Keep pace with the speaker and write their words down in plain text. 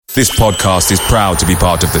This podcast is proud to be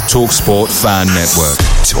part of the TalkSport Fan Network.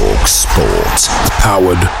 TalkSport.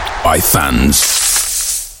 Powered by fans.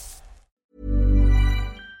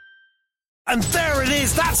 And there it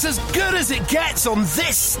is, that's as good as it gets on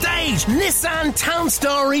this stage. Nissan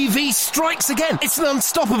Townstar EV strikes again. It's an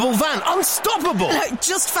unstoppable van, unstoppable.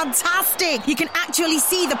 Just fantastic. You can actually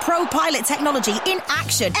see the Pro Pilot technology in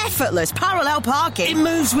action. Effortless parallel parking. It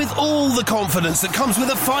moves with all the confidence that comes with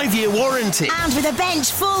a 5-year warranty. And with a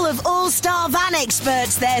bench full of all-star van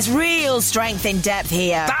experts, there's real strength in depth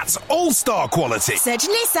here. That's all-star quality. Search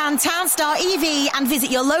Nissan Townstar EV and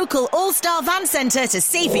visit your local all-star van centre to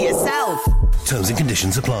see for yourself. Terms and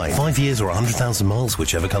conditions apply. 5 years or 100,000 miles,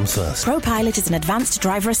 whichever comes first. ProPilot is an advanced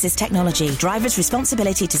driver assist technology. Driver's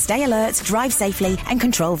responsibility to stay alert, drive safely and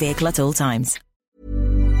control vehicle at all times.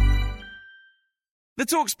 The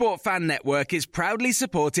TalkSport Fan Network is proudly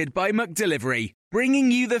supported by McDelivery, bringing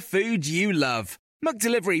you the food you love.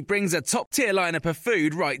 McDelivery brings a top-tier lineup of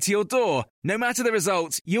food right to your door. No matter the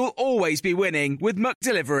result, you'll always be winning with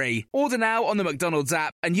McDelivery. Order now on the McDonald's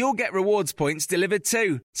app and you'll get rewards points delivered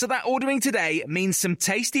too. So that ordering today means some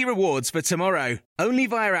tasty rewards for tomorrow. Only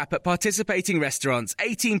via app at participating restaurants.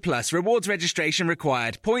 18 plus. Rewards registration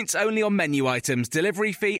required. Points only on menu items.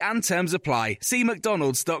 Delivery fee and terms apply. See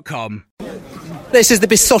mcdonalds.com. This is the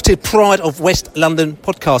besotted pride of West London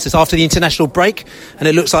podcast. It's after the international break and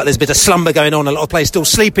it looks like there's a bit of slumber going on. A lot of players still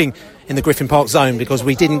sleeping in the Griffin Park zone because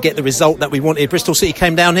we didn't get the result that we wanted. Bristol City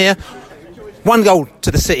came down here, 1 goal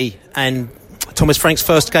to the City, and Thomas Frank's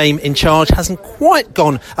first game in charge hasn't quite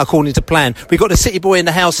gone according to plan. We've got the City boy in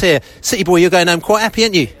the house here. City boy, you're going home quite happy,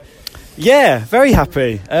 aren't you? Yeah, very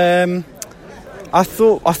happy. I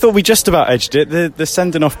thought we just about edged it. The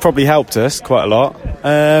sending off probably helped us quite a lot.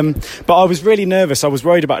 But I was really nervous. I was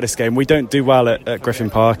worried about this game. We don't do well at Griffin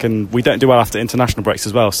Park, and we don't do well after international breaks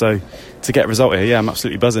as well. So to get a result here, yeah, I'm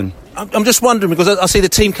absolutely buzzing. I'm just wondering, because I see the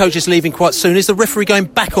team coach is leaving quite soon. Is the referee going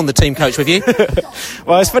back on the team coach with you?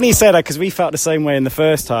 Well, it's funny you say that because we felt the same way in the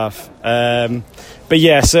first half. But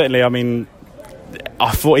yeah, certainly. I mean,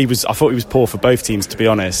 I thought he was poor for both teams, to be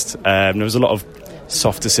honest. There was a lot of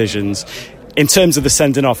soft decisions. In terms of the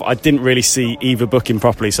sending off, I didn't really see either booking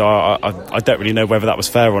properly, so I don't really know whether that was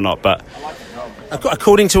fair or not. But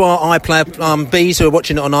according to our iPlayer Bs who are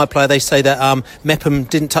watching it on iPlayer, they say that Mepham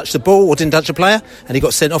didn't touch the ball or didn't touch a player, and he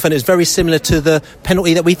got sent off. And it was very similar to the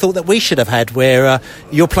penalty that we thought that we should have had, where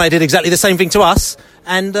your player did exactly the same thing to us,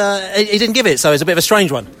 and he didn't give it. So it's a bit of a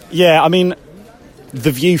strange one. Yeah, I mean,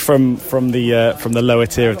 the view from the lower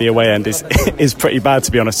tier of the away end is pretty bad,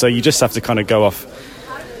 to be honest. So you just have to kind of go off.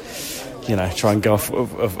 Try and go off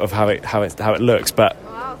of how it looks. But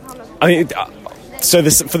I mean, so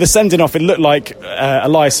for the sending off, it looked like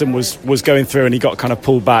Eliasson was going through and he got kind of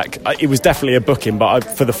pulled back. It was definitely a booking, but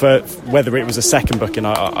whether it was a second booking,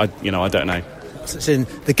 I don't know. It's in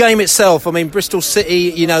the game itself. I mean, Bristol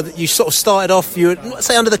City, you sort of started off, you were, not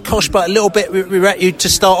say under the cosh, but a little bit we were at you to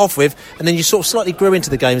start off with, and then you sort of slightly grew into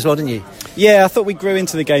the game as well, didn't you? Yeah, I thought we grew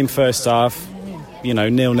into the game first half.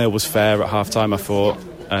 0-0 was fair at half time, I thought.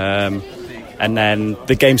 And then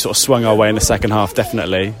the game sort of swung our way in the second half,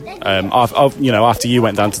 definitely. After you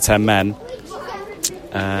went down to 10 men.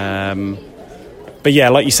 But yeah,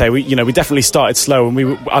 like you say, we definitely started slow,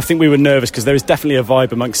 and I think we were nervous because there is definitely a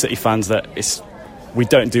vibe amongst City fans that we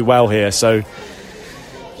don't do well here. So,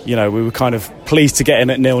 we were kind of pleased to get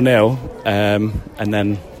in at 0-0, and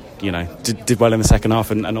then did well in the second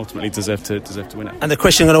half and ultimately deserved to win it. And the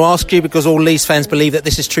question I'm going to ask you, because all Leeds fans believe that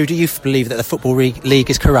this is true, do you believe that the Football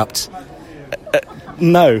League is corrupt?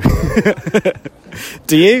 No.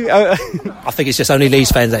 Do you? I think it's just only Leeds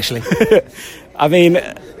fans, actually. I mean,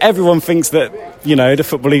 everyone thinks that, the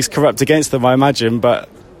Football League's corrupt against them, I imagine, but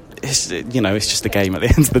it's just a game at the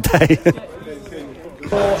end of the day.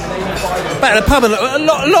 Back at the pub, a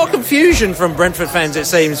lot of confusion from Brentford fans, it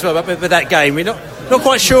seems, with that game. We're not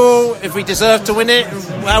quite sure if we deserved to win it,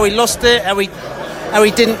 how we lost it, how we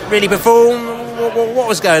didn't really perform. What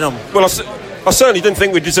was going on? Well, I certainly didn't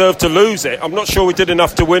think we deserved to lose it. I'm not sure we did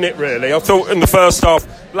enough to win it, really. I thought in the first half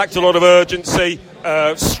lacked a lot of urgency,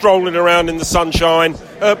 strolling around in the sunshine,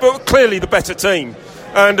 but clearly the better team.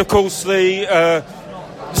 And of course the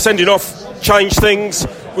sending off changed things.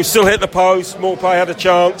 We still hit the post, Morpay had a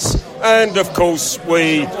chance, and of course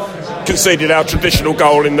we conceded our traditional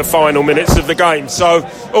goal in the final minutes of the game. So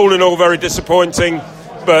all in all, very disappointing,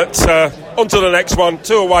 but on to the next one.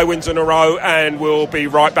 2 away wins in a row and we'll be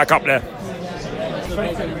right back up there.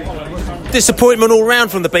 Disappointment all round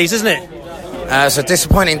from the Bees, isn't it? It's a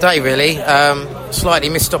disappointing day, really. Slightly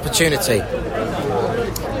missed opportunity.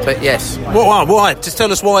 But yes. Why? Just tell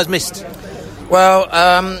us why it's missed. Well,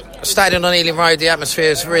 Stadium on Ealing Road, the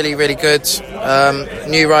atmosphere is really, really good.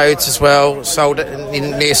 New roads as well, sold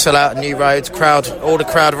near sell-out new roads. All the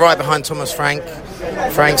crowd right behind Thomas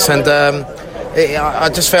Franks, and I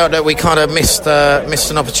just felt that we kind of missed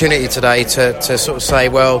an opportunity today to sort of say,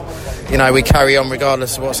 well, we carry on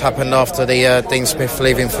regardless of what's happened after the Dean Smith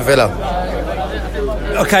leaving for Villa.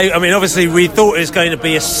 Okay, I mean, obviously we thought it was going to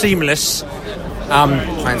be a seamless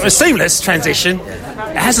transition.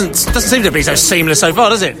 It doesn't seem to be so seamless so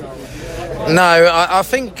far, does it? No, I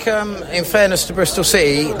think in fairness to Bristol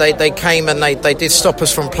City, they came and they did stop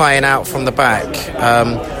us from playing out from the back,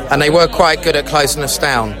 and they were quite good at closing us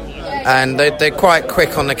down, and they're quite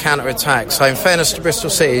quick on the counter-attack. So in fairness to Bristol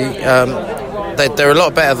City, they're a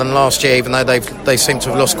lot better than last year, even though they seem to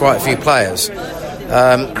have lost quite a few players.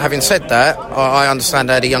 Having said that, I understand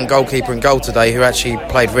they had a young goalkeeper in goal today who actually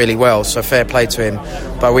played really well, so fair play to him.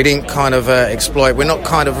 But we didn't kind of exploit. We're not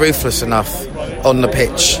kind of ruthless enough on the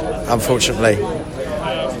pitch, unfortunately.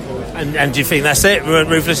 And do you think that's it? We weren't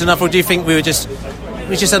ruthless enough, or do you think we just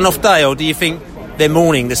had an off day, or do you think they're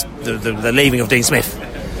mourning the leaving of Dean Smith?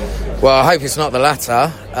 Well, I hope it's not the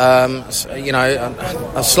latter. I'm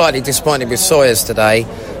slightly disappointed with Sawyers today,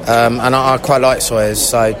 and I quite like Sawyers,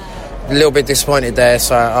 so a little bit disappointed there.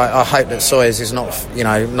 So I hope that Sawyers is not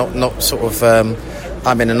sort of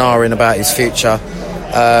umming and ahhing about his future,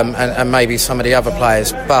 and maybe some of the other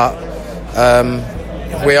players. But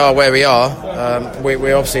we are where we are.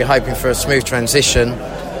 We're obviously hoping for a smooth transition,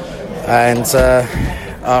 and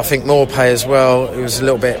I think Morpay as well. He was a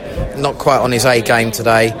little bit not quite on his A game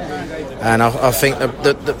today, and I think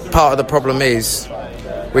the part of the problem is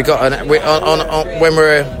when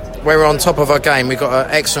we're on top of our game, we've got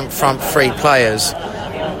an excellent front three players,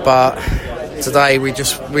 but today we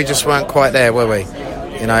just weren't quite there, were we?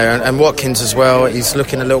 And Watkins as well, he's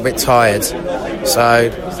looking a little bit tired.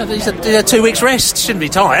 So he's had 2 weeks rest, shouldn't be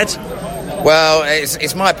tired. Well,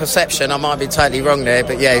 it's my perception, I might be totally wrong there,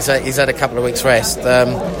 but yeah, he's had a couple of weeks rest.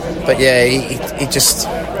 But yeah, he just,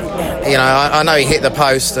 I know he hit the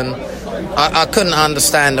post, and I couldn't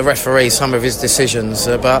understand the referee, some of his decisions,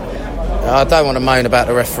 but I don't want to moan about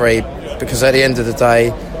the referee, because at the end of the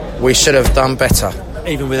day, we should have done better.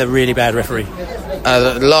 Even with a really bad referee?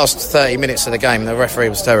 The last 30 minutes of the game, the referee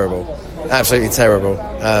was terrible. Absolutely terrible.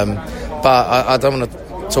 But I don't want to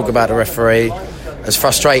talk about the referee. As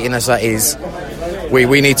frustrating as that is,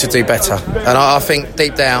 we need to do better. And I think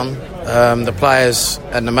deep down, the players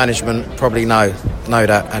and the management probably know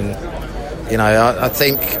that. And, I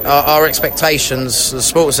think our expectations, the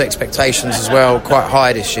sports expectations as well, are quite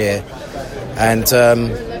high this year. And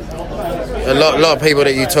a lot of people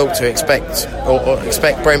that you talk to expect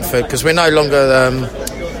Brentford, because we're no longer,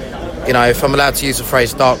 if I'm allowed to use the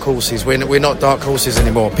phrase, dark horses. We're not dark horses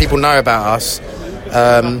anymore. People know about us,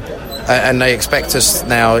 and they expect us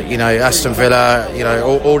now. Aston Villa,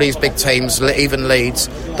 all these big teams, even Leeds.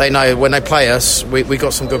 They know when they play us, we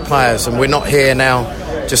got some good players, and we're not here now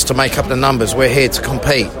just to make up the numbers. We're here to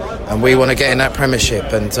compete, and we want to get in that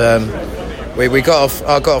Premiership. And I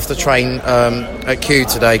got off the train at Kew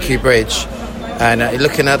Bridge, and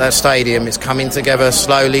looking at that stadium, it's coming together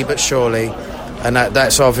slowly but surely, and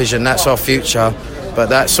that's our vision, that's our future. But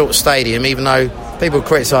that sort of stadium, even though people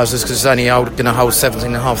criticise us because it's only going to hold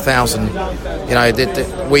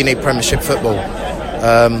 17,500, we need Premiership football,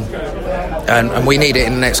 and we need it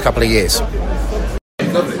in the next couple of years.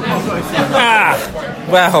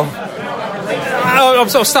 Well, I'm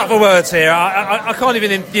sort of stuck for words here. I can't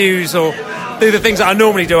even enthuse or do the things that I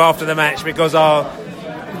normally do after the match, because a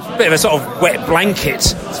bit of a sort of wet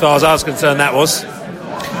blanket as far as I was concerned, that was.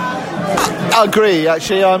 I agree,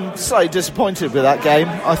 actually. I'm slightly disappointed with that game.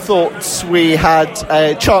 I thought we had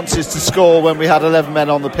chances to score when we had 11 men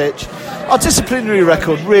on the pitch. Our disciplinary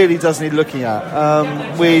record really does need looking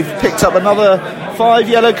at. We've picked up another 5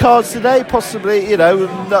 yellow cards today, possibly,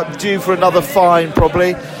 due for another fine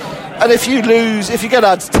probably. And if you go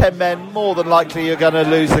down to 10 men, more than likely you're going to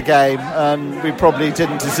lose the game, and we probably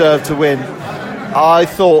didn't deserve to win. I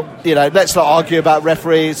thought, let's not argue about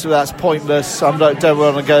referees, so that's pointless. I don't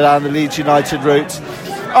want to go down the Leeds United route.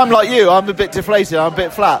 I'm like you, I'm a bit deflated, I'm a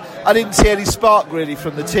bit flat. I didn't see any spark really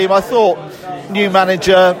from the team. I thought new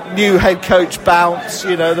manager, new head coach bounce,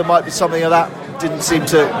 there might be something of that. Didn't seem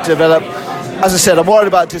to develop. As I said, I'm worried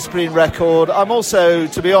about discipline record. I'm also,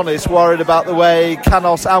 to be honest, worried about the way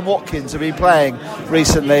Canos and Watkins have been playing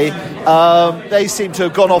recently. They seem to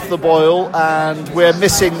have gone off the boil, and we're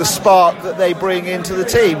missing the spark that they bring into the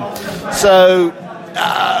team. So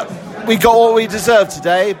we got what we deserved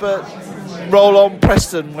today, but roll on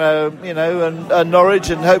Preston, and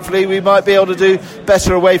Norwich, and hopefully we might be able to do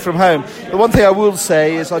better away from home. The one thing I will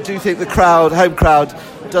say is I do think the home crowd,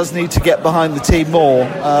 does need to get behind the team more.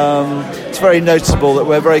 It's very noticeable that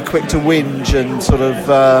we're very quick to whinge and sort of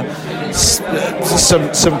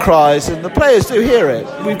some cries, and the players do hear it.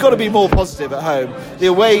 We've got to be more positive at home. The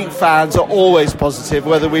away fans are always positive,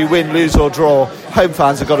 whether we win, lose or draw. Home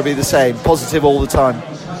fans have got to be the same, positive all the time.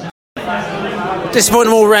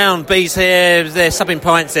 Disappointing all round. Bees here, they're subbing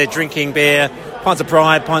pints, they're drinking beer, pints of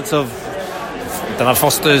Pride, pints of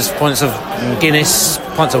Foster's, pints of Guinness,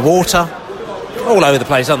 pints of water, all over the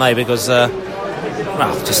place, aren't they? Because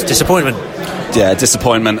just disappointment. Yeah,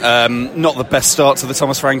 disappointment. Not the best start to the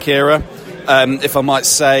Thomas Frank era. If I might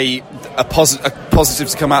say, a positive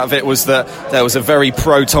to come out of it was that there was a very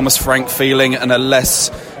pro Thomas Frank feeling and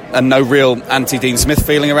no real anti Dean Smith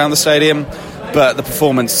feeling around the stadium. But the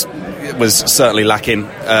performance was certainly lacking.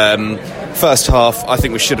 First half, I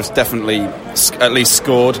think we should have definitely at least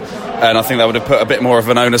scored, and I think that would have put a bit more of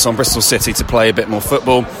an onus on Bristol City to play a bit more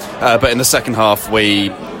football. But in the second half, we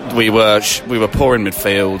were poor in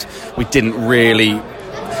midfield. We didn't really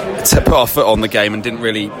put our foot on the game and didn't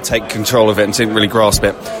really take control of it and didn't really grasp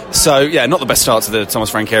it. So yeah, not the best start to the Thomas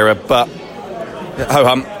Frank era, but ho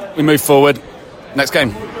hum, we move forward. Next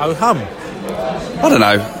game. Ho hum. I don't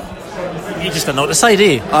know. You just don't know what to say, do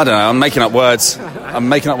you? I don't know. I'm making up words. I'm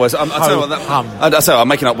making up words. I'm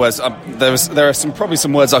making up words. There are probably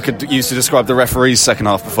some words I could use to describe the referee's second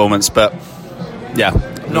half performance, but yeah.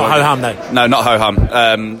 Not ho hum, though. No, not ho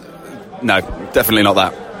hum. No, definitely not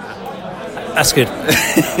that. That's good.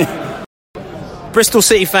 Bristol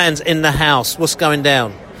City fans in the house. What's going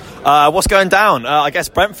down? What's going down? I guess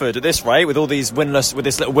Brentford at this rate, with all these with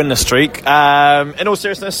this little winless streak. In all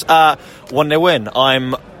seriousness, 1-0 win.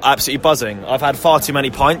 I'm absolutely buzzing. I've had far too many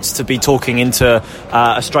pints to be talking into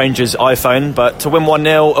a stranger's iPhone, but to win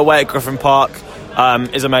 1-0 away at Griffin Park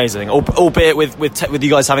is amazing. Albeit with you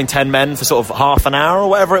guys having 10 men for sort of half an hour or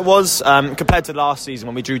whatever it was, compared to last season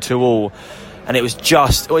when we drew 2-2. And it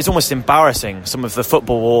was almost embarrassing, some of the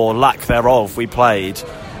football or lack thereof we played.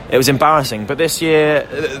 It was embarrassing. But this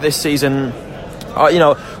season,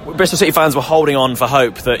 Bristol City fans were holding on for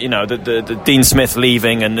hope that, the Dean Smith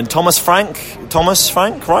leaving and Thomas Frank,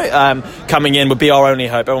 right? Coming in would be our only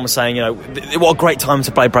hope. Everyone was saying, what a great time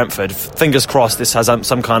to play Brentford. Fingers crossed this has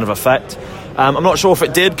some kind of effect. I'm not sure if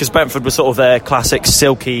it did, because Brentford was sort of their classic,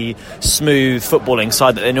 silky, smooth footballing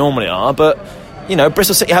side that they normally are. But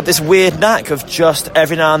Bristol City have this weird knack of just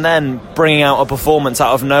every now and then bringing out a performance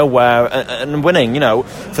out of nowhere and winning.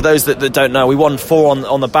 For those that don't know, we won 4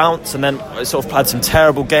 on the bounce, and then sort of had some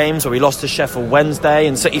terrible games where we lost to Sheffield Wednesday,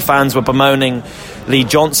 and City fans were bemoaning Lee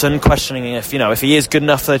Johnson, questioning if he is good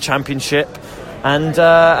enough for the Championship.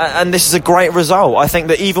 And this is a great result. I think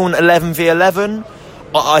that even 11v11,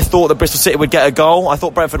 I thought that Bristol City would get a goal. I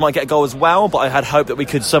thought Brentford might get a goal as well, but I had hope that we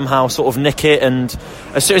could somehow sort of nick it. And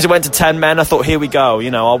as soon as it went to 10 men, I thought, here we go.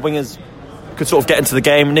 Our wingers could sort of get into the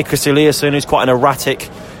game. Nicholas Eliasson, who's quite an erratic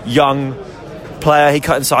young player, he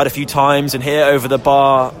cut inside a few times and hit over the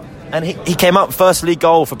bar. And he came up first league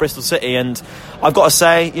goal for Bristol City. And I've got to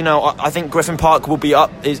say, I think Griffin Park will be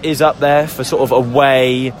is up there for sort of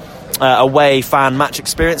away fan match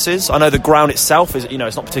experiences. I know the ground itself is,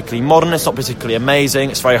 it's not particularly modern, it's not particularly amazing,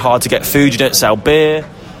 it's very hard to get food, you don't sell beer,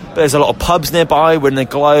 but there's a lot of pubs nearby. We're in the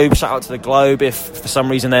Globe, shout out to the Globe if for some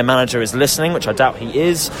reason their manager is listening, which I doubt he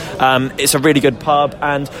is. It's a really good pub,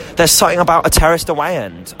 and there's something about a terraced away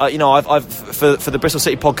end. I've for the Bristol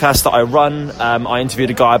City podcast that I run, I interviewed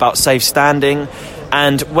a guy about safe standing.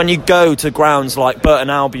 And when you go to grounds like Burton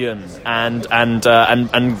Albion and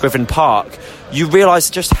Griffin Park, you realise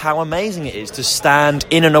just how amazing it is to stand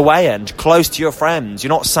in an away end, close to your friends. You're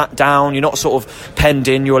not sat down, you're not sort of penned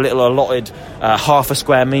in your little allotted half a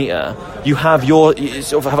square metre. You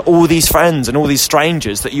sort of have all these friends and all these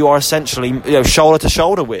strangers that you are essentially shoulder to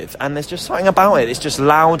shoulder with. And there's just something about it. It's just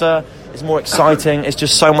louder, it's more exciting, it's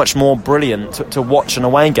just so much more brilliant to watch an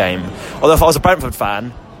away game. Although if I was a Brentford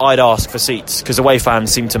fan, I'd ask for seats, because away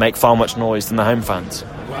fans seem to make far much noise than the home fans.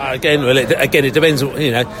 Well, it depends.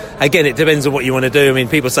 It depends on what you want to do. I mean,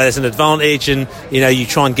 people say it's an advantage, and you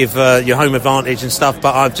try and give your home advantage and stuff.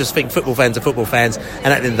 But I just think football fans are football fans, and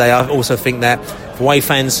at the end of the day, I also think that away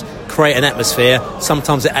fans create an atmosphere.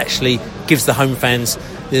 Sometimes it actually gives the home fans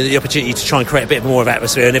the opportunity to try and create a bit more of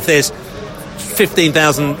atmosphere. And if there's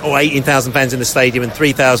 15,000 or 18,000 fans in the stadium and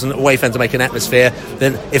 3,000 away fans to make an atmosphere,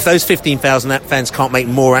 then if those 15,000 fans can't make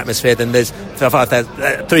more atmosphere, then there's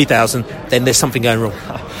 3,000, then there's something going wrong.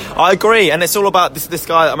 I agree, and it's all about this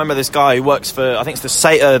guy. I remember this guy who works for, I think it's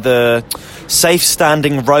the Safe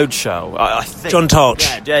Standing Roadshow. I think John Tarch.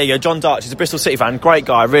 Yeah, there you go, John Tarch. He's a Bristol City fan, great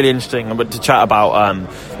guy, really interesting to chat about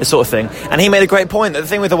this sort of thing. And he made a great point that the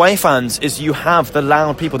thing with away fans is you have the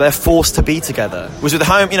loud people; they're forced to be together. Whereas with the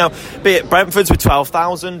home, be it Brentford's with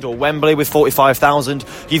 12,000 or Wembley with 45,000,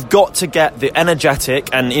 you've got to get the energetic.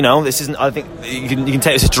 And this isn't. I think you can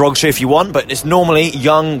take this as derogatory if you want, but it's normally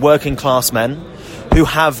young working class men who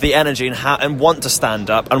have the energy and want to stand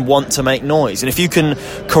up and want to make noise. And if you can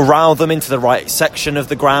corral them into the right section of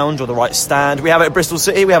the ground or the right stand, we have it at Bristol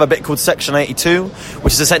City, we have a bit called Section 82,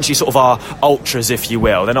 which is essentially sort of our ultras, if you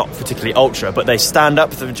will. They're not particularly ultra, but they stand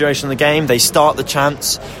up for the duration of the game, they start the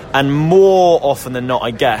chants, and more often than not,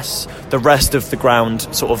 I guess, the rest of the ground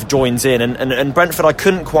sort of joins in. And Brentford, I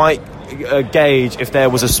couldn't quite gauge if there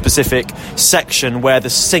was a specific section where the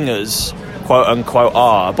singers quote unquote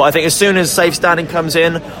are, but I think as soon as safe standing comes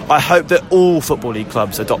in, I hope that all Football League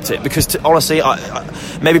clubs adopt it, because honestly,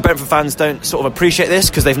 maybe Brentford fans don't sort of appreciate this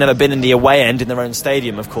because they've never been in the away end in their own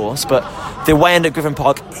stadium, of course, but the away end at Griffin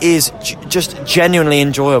Park is just genuinely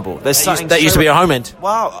enjoyable. That used to be a home end.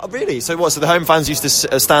 Wow, really? So what? So the home fans used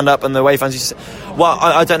to stand up and the away fans used to... Well,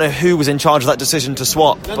 I don't know who was in charge of that decision to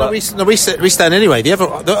swap. We stand anyway.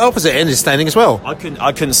 The opposite end is standing as well. I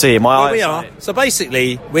couldn't see my eyes. We are. So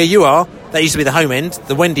basically, where you are, that used to be the home end,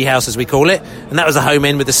 the Wendy House as we call it, and that was the home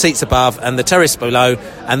end with the seats above and the terrace below,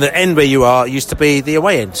 and the end where you are used to be the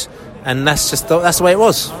away end. And that's the way it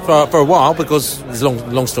was for a while, because it's a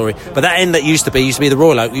long story. But that end that used to be the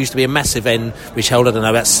Royal Oak, used to be a massive end which held, I don't know,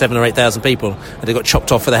 about 7,000 or 8,000 people, and they got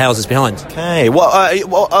chopped off for the houses behind. Okay, well, I've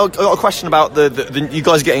got a question about the you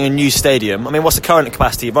guys getting a new stadium. I mean, what's the current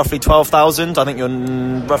capacity? Roughly 12,000? I think you're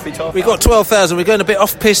roughly 12,000. We've got 12,000. We're going a bit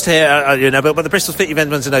off-piste here, but the Bristol City event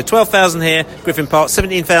know 12,000 here, Griffin Park,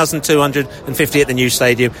 17,250 at the new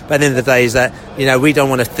stadium. But at the end of the day is that, we don't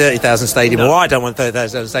want a 30,000 stadium, or I don't want a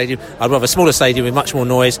 30,000 stadium. I'd rather a smaller stadium with much more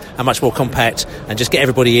noise and much more compact, and just get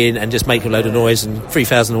everybody in and just make a load of noise, and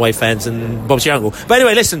 3,000 away fans and Bob's your uncle. But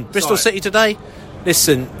anyway, listen, Bristol City today,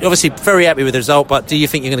 listen, obviously very happy with the result, but do you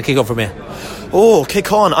think you're going to kick on from here? Oh,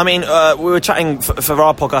 kick on. I mean, we were chatting for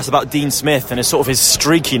our podcast about Dean Smith and his sort of his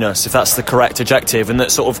streakiness, if that's the correct adjective, and that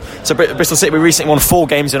sort of... So Bristol City, we recently won 4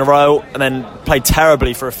 games in a row and then played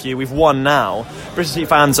terribly for a few. We've won now. Bristol City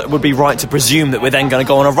fans would be right to presume that we're then going to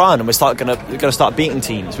go on a run and we're going to start beating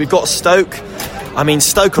teams. We've got Stoke. I mean,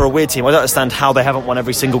 Stoke are a weird team. I don't understand how they haven't won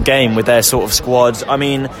every single game with their sort of squad. I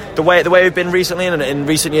mean, the way we've been recently and in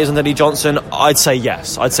recent years under Lee Johnson, I'd say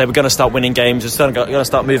yes. I'd say we're going to start winning games. We're going to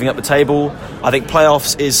start moving up the table. I think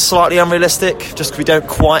playoffs is slightly unrealistic, just because we don't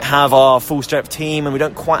quite have our full strength team and we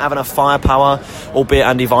don't quite have enough firepower, albeit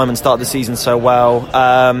Andy Vyman started the season so well.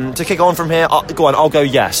 To kick on from here, I'll go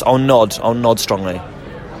yes. I'll nod strongly.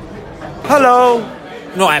 Hello.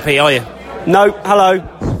 Not happy, are you? No, hello.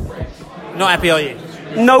 Not happy, are you?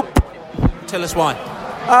 Nope. Tell us why.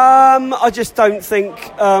 I just don't think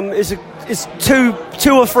it's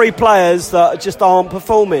two or three players that just aren't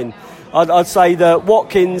performing. I'd say that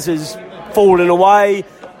Watkins is falling away.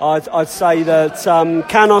 I'd say that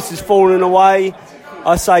Canos is falling away.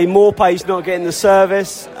 I say Morpay's not getting the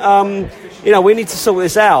service. We need to sort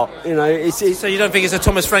this out. So you don't think it's a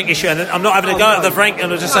Thomas Frank issue? And I'm not having a go at the Frank,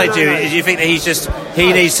 and I'll just say to you, do you think that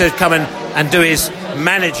he needs to come and do his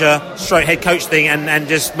manager / head coach thing and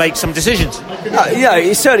just make some decisions?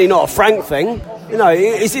 It's certainly not a Frank thing.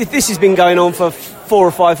 This has been going on for 4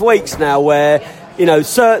 or 5 weeks now, where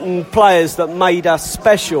certain players that made us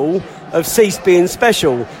special have ceased being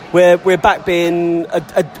special. We're back being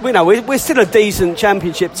we're still a decent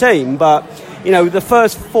championship team, but the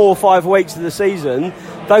first 4 or 5 weeks of the season,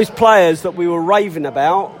 those players that we were raving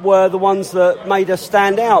about were the ones that made us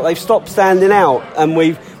stand out. They've stopped standing out, and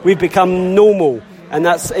we've become normal. And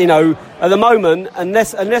that's at the moment,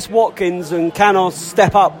 unless Watkins and Canos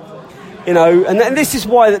step up, and this is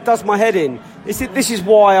why that does my head in. This is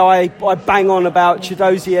why I bang on about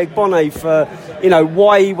Chidozie Egbone for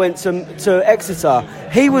why he went to Exeter.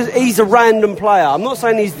 He's a random player. I'm not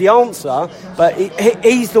saying he's the answer, but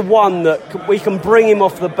he's the one that we can bring him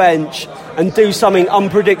off the bench and do something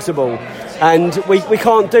unpredictable, and we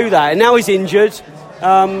can't do that. And now he's injured,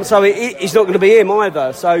 so it's not going to be him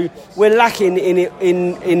either. So we're lacking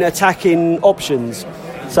in attacking options.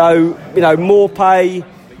 So Morpay.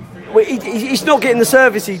 He's not getting the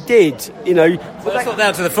service he did. Well, that's not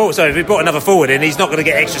down to the forward. So if we brought another forward in, he's not going to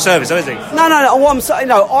get extra service, though, is he? No. What I'm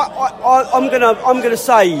saying, I'm gonna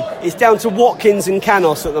say it's down to Watkins and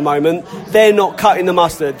Canos at the moment. They're not cutting the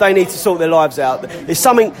mustard. They need to sort their lives out. It's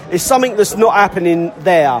something that's not happening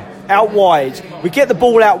there. Out wide, we get the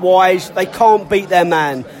ball out wide. They can't beat their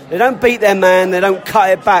man. They don't beat their man. They don't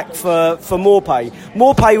cut it back for Maupay.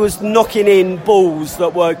 Maupay was knocking in balls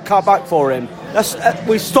that were cut back for him.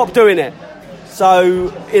 We stopped doing it.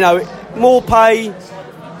 So Maupay,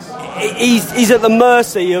 he's at the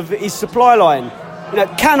mercy of his supply line.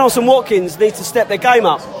 Canos and Watkins need to step their game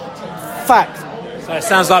up. Fact. So it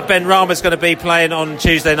sounds like Ben Rama's going to be playing on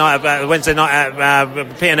Wednesday night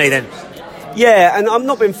at P&E then. Yeah, and I'm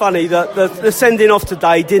not being funny. The sending off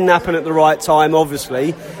today didn't happen at the right time,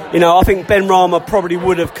 obviously. I think Ben Rama probably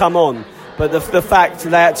would have come on, but the fact they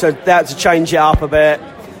had to change it up a bit.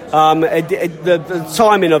 The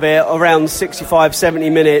timing of it, around 65, 70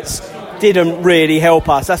 minutes, didn't really help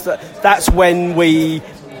us. That's when we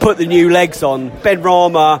put the new legs on. Ben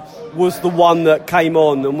Rama was the one that came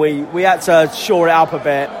on, and we had to shore it up a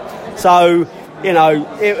bit. So,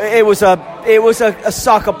 it was a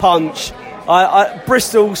sucker punch.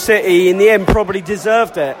 Bristol City in the end probably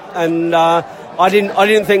deserved it, and I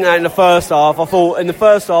didn't think that in the first half. I thought in the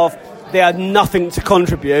first half they had nothing to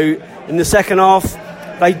contribute. In the second half,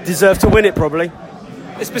 they deserved to win it probably.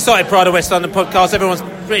 It's Besotted Pride of West London podcast. Everyone's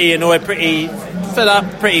pretty annoyed, pretty fed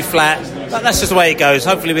up, pretty flat. But that's just the way it goes.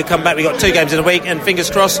 Hopefully we'll come back. We've got 2 games in a week, and fingers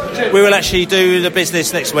crossed we will actually do the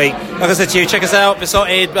business next week. Like I said to you, check us out,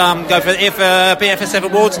 Besotted, go for BFSF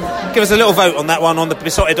Awards. Give us a little vote on that one on the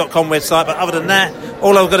besotted.com website. But other than that,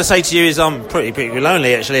 all I've got to say to you is I'm pretty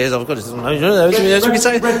lonely actually, as I've got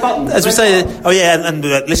to, as we say. Oh yeah, and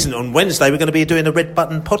listen, on Wednesday we're going to be doing a Red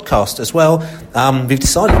Button podcast as well. We've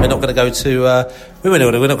decided we're not going to go to we're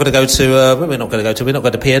not going to go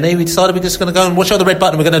to P&E. We decided we're just going to go and watch on the Red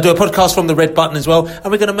Button. We're going to do a podcast from the Red Button as well,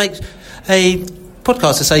 and we're going to make a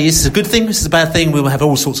podcast to say this is a good thing, this is a bad thing. We will have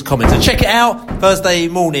all sorts of comments. So check it out Thursday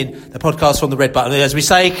morning, the podcast from the Red Button. As we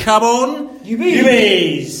say, come on, you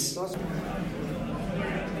bees.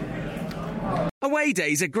 Away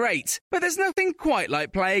days are great, but there's nothing quite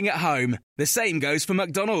like playing at home. The same goes for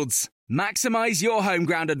McDonald's. Maximise your home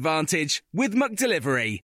ground advantage with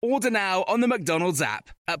McDelivery. Order now on the McDonald's app.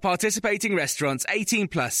 At participating restaurants, 18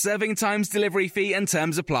 plus, serving times, delivery fee and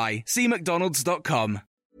terms apply. See mcdonalds.com.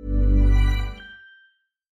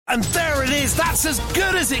 And there it is, that's as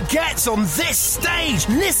good as it gets on this stage.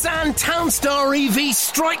 Nissan Townstar EV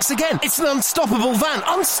strikes again. It's an unstoppable van,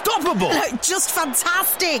 unstoppable. Just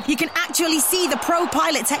fantastic. You can actually see the Pro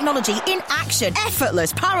Pilot technology in action.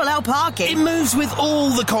 Effortless parallel parking. It moves with all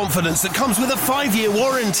the confidence that comes with a 5-year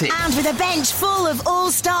warranty. And with a bench full of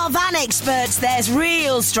all-star van experts, there's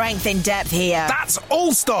real strength in depth here. That's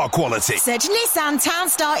all-star quality. Search Nissan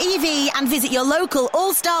Townstar EV and visit your local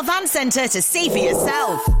all-star van centre to see for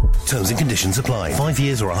yourself. Terms and conditions apply. 5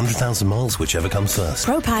 years or 100,000 miles, whichever comes first.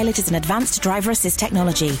 ProPilot is an advanced driver assist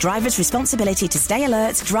technology. Driver's responsibility to stay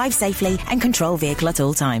alert, drive safely, and control vehicle at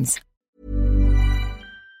all times.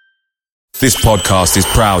 This podcast is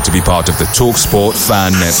proud to be part of the TalkSport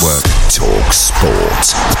Fan Network.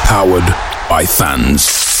 TalkSport. Powered by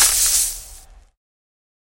fans.